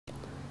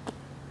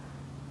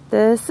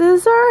This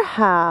is our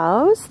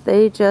house.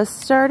 They just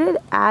started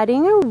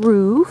adding a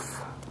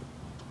roof.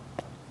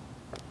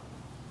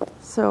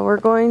 So we're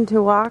going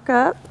to walk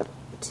up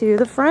to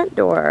the front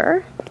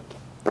door.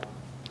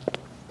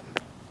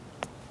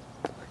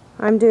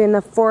 I'm doing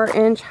the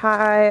 4-inch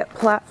high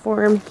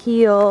platform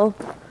heel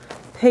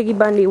Peggy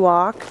Bundy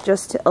walk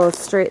just to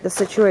illustrate the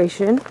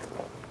situation.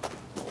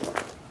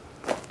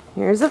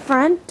 Here's the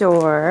front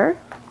door.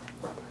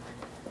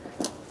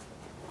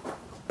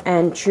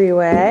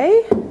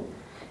 Entryway.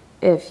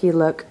 If you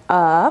look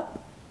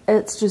up,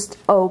 it's just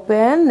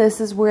open.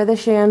 This is where the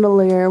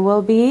chandelier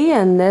will be,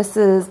 and this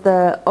is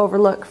the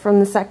overlook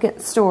from the second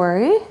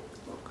story.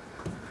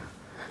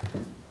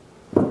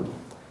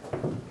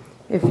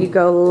 If you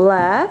go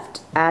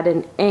left at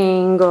an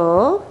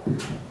angle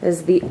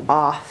is the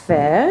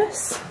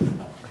office.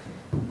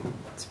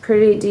 It's a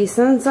pretty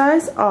decent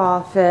sized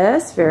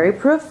office, very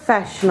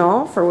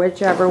professional for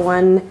whichever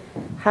one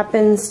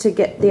happens to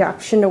get the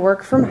option to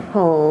work from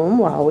home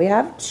while we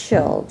have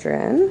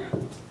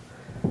children.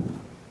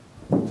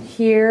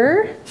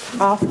 Here,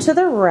 off to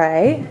the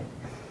right,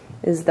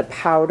 is the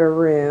powder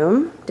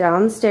room.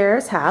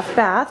 Downstairs, half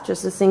bath,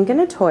 just a sink and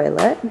a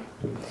toilet.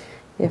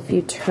 If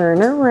you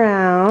turn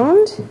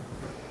around,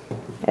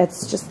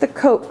 it's just the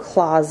coat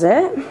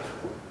closet.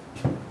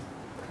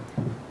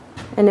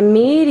 And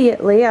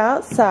immediately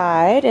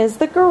outside is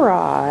the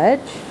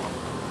garage.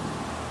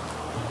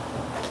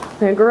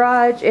 The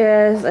garage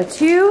is a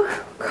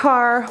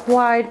 2-car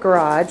wide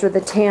garage with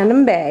a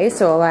tandem bay,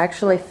 so it'll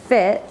actually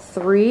fit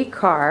 3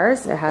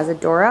 cars. It has a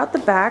door out the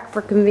back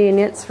for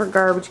convenience for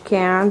garbage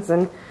cans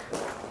and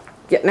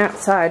getting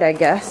outside, I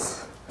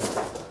guess.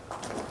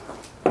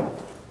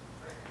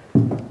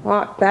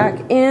 Walk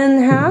back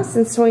in the house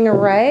and swing a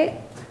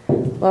right a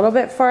little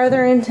bit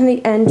farther into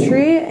the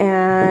entry,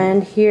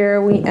 and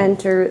here we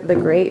enter the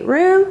great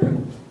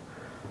room.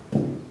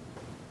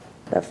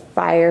 The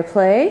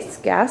fireplace,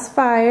 gas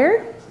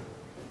fire,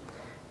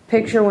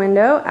 picture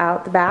window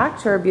out the back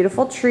to our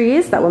beautiful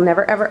trees that will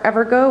never ever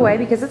ever go away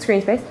because it's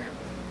green space.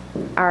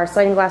 Our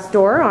sliding glass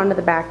door onto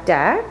the back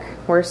deck.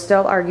 We're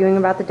still arguing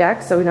about the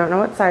deck, so we don't know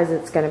what size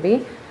it's going to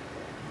be.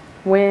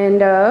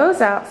 Windows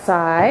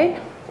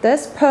outside.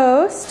 This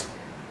post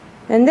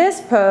and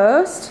this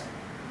post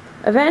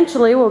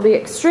eventually will be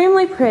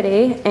extremely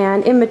pretty,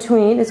 and in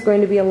between is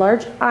going to be a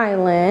large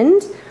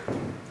island.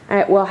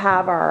 It will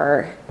have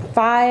our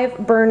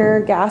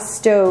 5-burner gas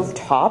stove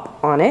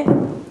top on it.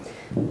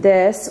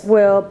 This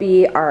will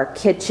be our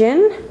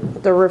kitchen.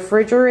 The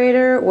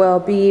refrigerator will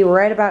be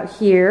right about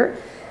here.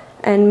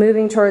 And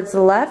moving towards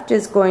the left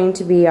is going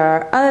to be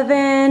our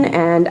oven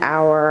and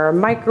our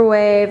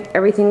microwave.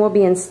 Everything will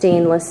be in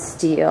stainless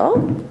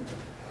steel.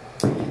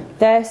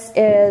 This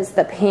is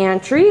the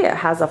pantry. It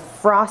has a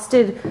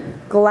frosted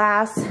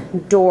glass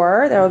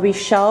door. There will be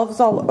shelves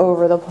all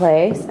over the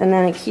place, and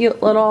then a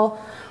cute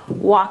little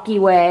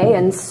walkway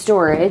and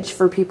storage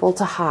for people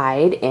to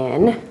hide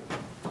in.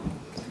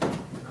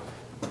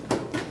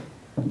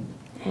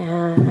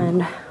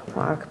 And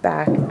walk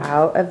back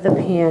out of the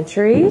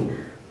pantry.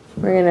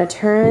 We're going to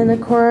turn the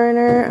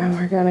corner and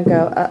we're going to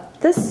go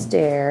up the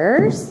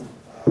stairs.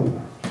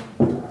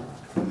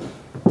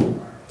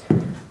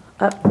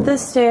 Up the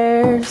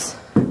stairs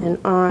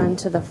and on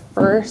to the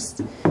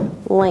first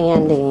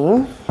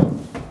landing.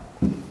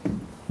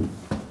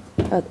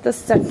 Up the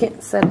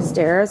second set of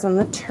stairs on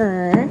the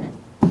turn.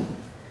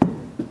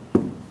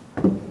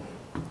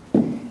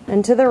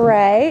 And to the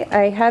right,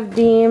 I have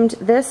deemed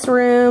this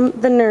room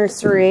the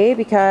nursery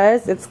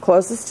because it's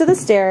closest to the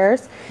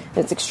stairs.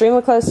 It's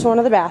extremely close to one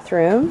of the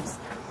bathrooms.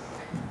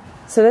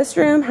 So this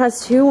room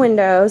has 2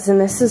 windows,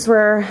 and this is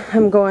where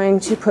I'm going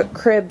to put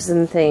cribs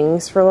and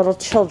things for little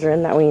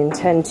children that we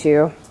intend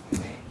to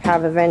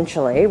have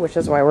eventually, which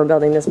is why we're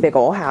building this big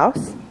old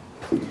house.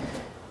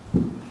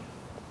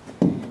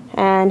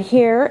 And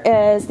here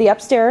is the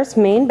upstairs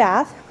main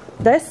bath.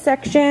 This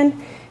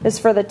section is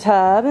for the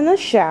tub and the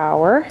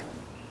shower.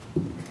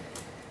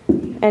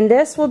 And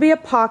this will be a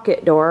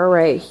pocket door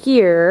right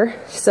here,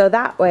 so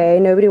that way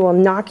nobody will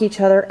knock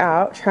each other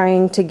out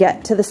trying to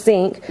get to the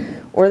sink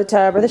or the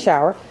tub or the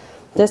shower.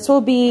 This will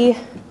be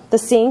the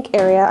sink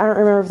area. I don't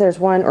remember if there's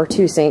 1 or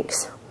 2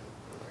 sinks.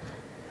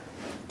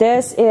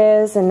 This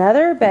is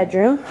another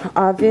bedroom.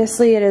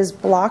 Obviously it is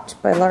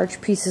blocked by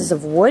large pieces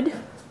of wood.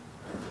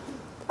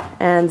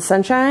 And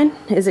sunshine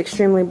is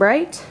extremely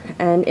bright,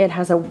 and it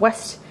has a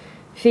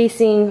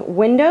west-facing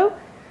window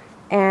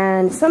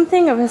and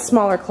something of a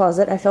smaller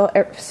closet. I feel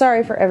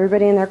sorry for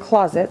everybody in their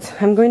closets.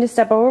 I'm going to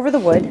step over the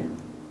wood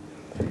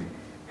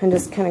and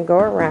just kind of go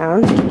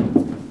around.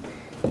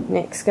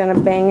 Nick's going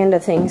to bang into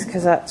things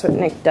because that's what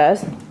Nick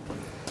does.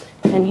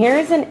 And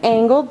here's an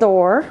angled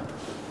door.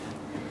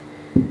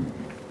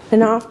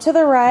 And off to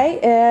the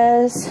right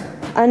is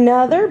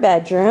another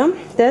bedroom.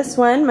 This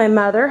one, my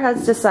mother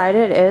has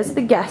decided is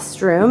the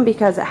guest room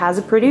because it has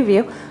a pretty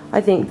view.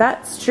 I think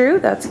that's true.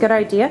 That's a good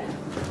idea.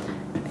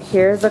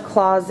 Here's a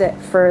closet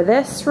for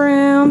this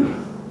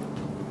room.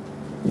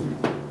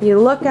 You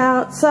look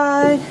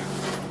outside,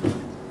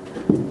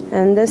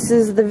 And this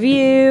is the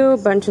view,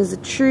 bunches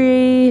of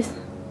trees.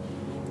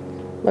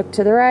 Look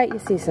to the right, you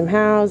see some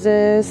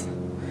houses.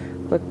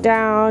 Look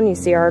down, you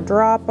see our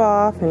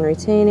drop-off and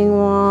retaining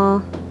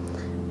wall.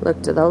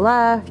 Look to the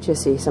left, you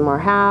see some more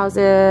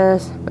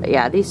houses. But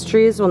yeah, these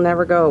trees will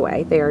never go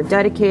away. They are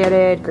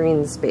dedicated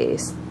green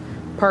space,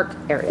 park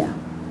area.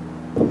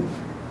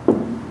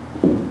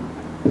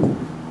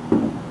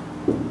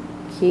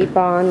 Keep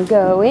on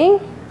going.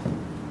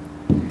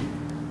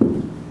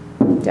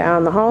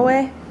 Down the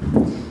hallway.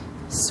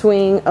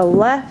 Swing a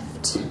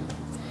left.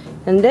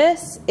 And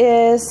this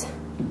is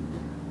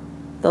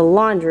the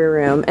laundry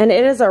room. And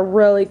it is a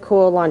really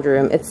cool laundry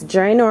room. It's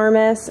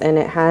ginormous and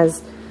it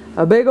has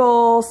a big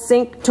old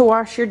sink to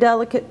wash your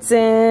delicates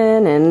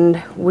in,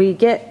 and we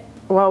get,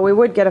 well, we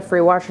would get a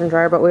free washer and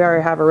dryer, but we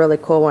already have a really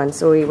cool one,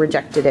 so we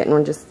rejected it, and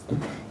we're just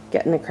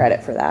getting the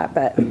credit for that.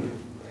 But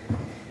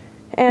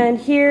and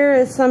here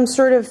is some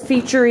sort of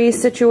featurey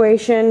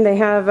situation. They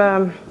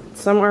have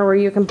somewhere where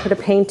you can put a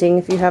painting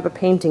if you have a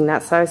painting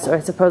that size, so I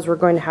suppose we're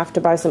going to have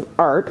to buy some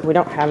art. We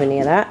don't have any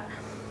of that.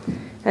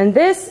 And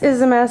this is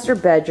the master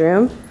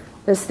bedroom.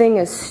 This thing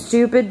is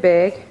stupid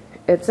big.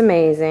 It's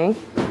amazing.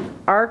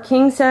 Our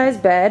king-size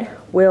bed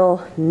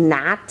will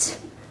not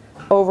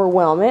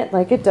overwhelm it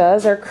like it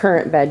does our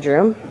current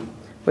bedroom.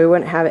 We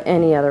wouldn't have it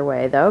any other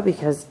way though,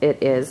 because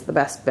it is the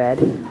best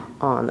bed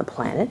on the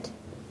planet.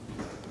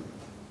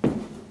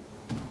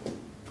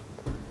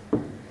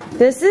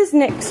 This is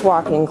Nick's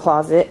walk-in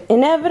closet.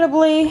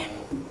 Inevitably,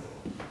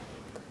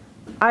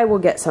 I will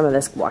get some of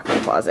this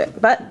walk-in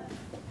closet, but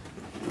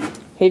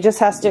he just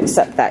has to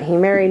accept that. He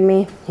married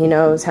me. He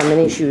knows how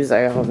many shoes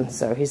I own,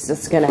 so he's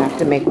just gonna have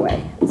to make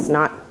way. It's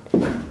not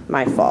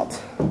my fault.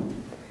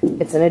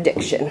 It's an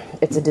addiction.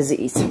 It's a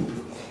disease.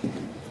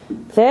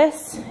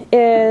 This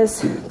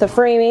is the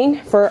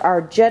framing for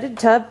our jetted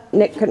tub.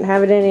 Nick couldn't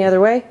have it any other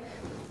way.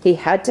 He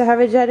had to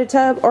have a jetted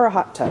tub or a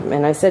hot tub.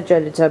 And I said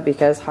jetted tub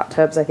because hot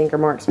tubs I think are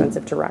more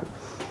expensive to run.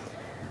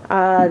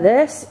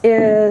 This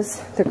is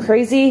the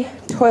crazy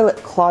toilet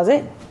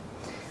closet.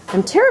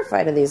 I'm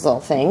terrified of these little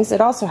things. It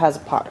also has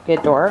a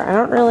pocket door.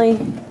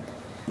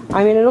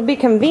 I mean, it'll be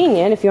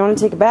convenient if you want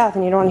to take a bath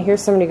and you don't want to hear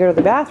somebody go to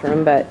the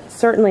bathroom, but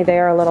certainly they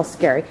are a little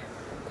scary.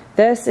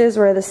 This is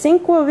where the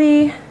sink will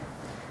be,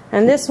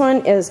 and this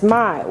one is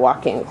my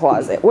walk-in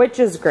closet, which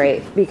is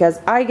great because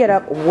I get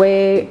up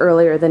way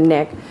earlier than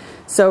Nick.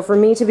 So for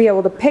me to be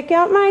able to pick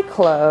out my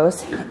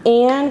clothes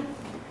and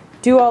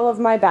do all of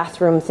my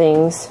bathroom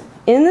things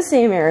in the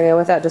same area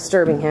without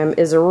disturbing him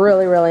is a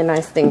really, really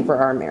nice thing for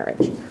our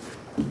marriage.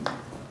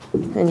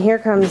 And here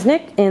comes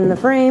Nick in the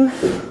frame.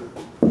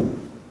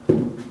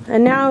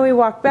 And now we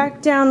walk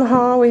back down the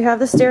hall. We have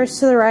the stairs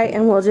to the right,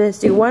 and we'll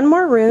just do one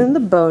more room, the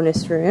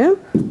bonus room.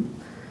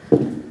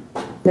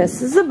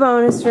 This is the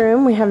bonus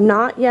room. We have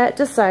not yet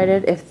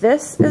decided if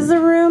this is the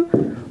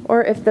room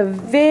or if the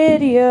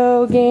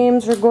video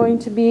games are going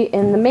to be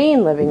in the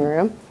main living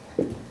room.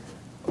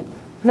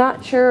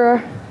 Not sure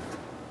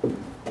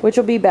which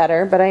will be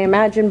better, but I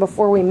imagine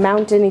before we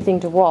mount anything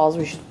to walls,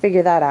 we should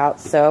figure that out.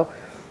 So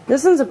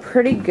this one's a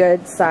pretty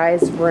good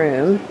sized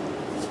room.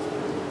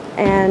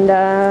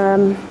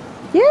 And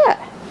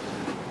yeah,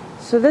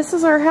 so this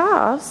is our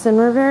house, and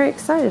we're very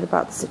excited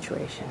about the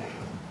situation.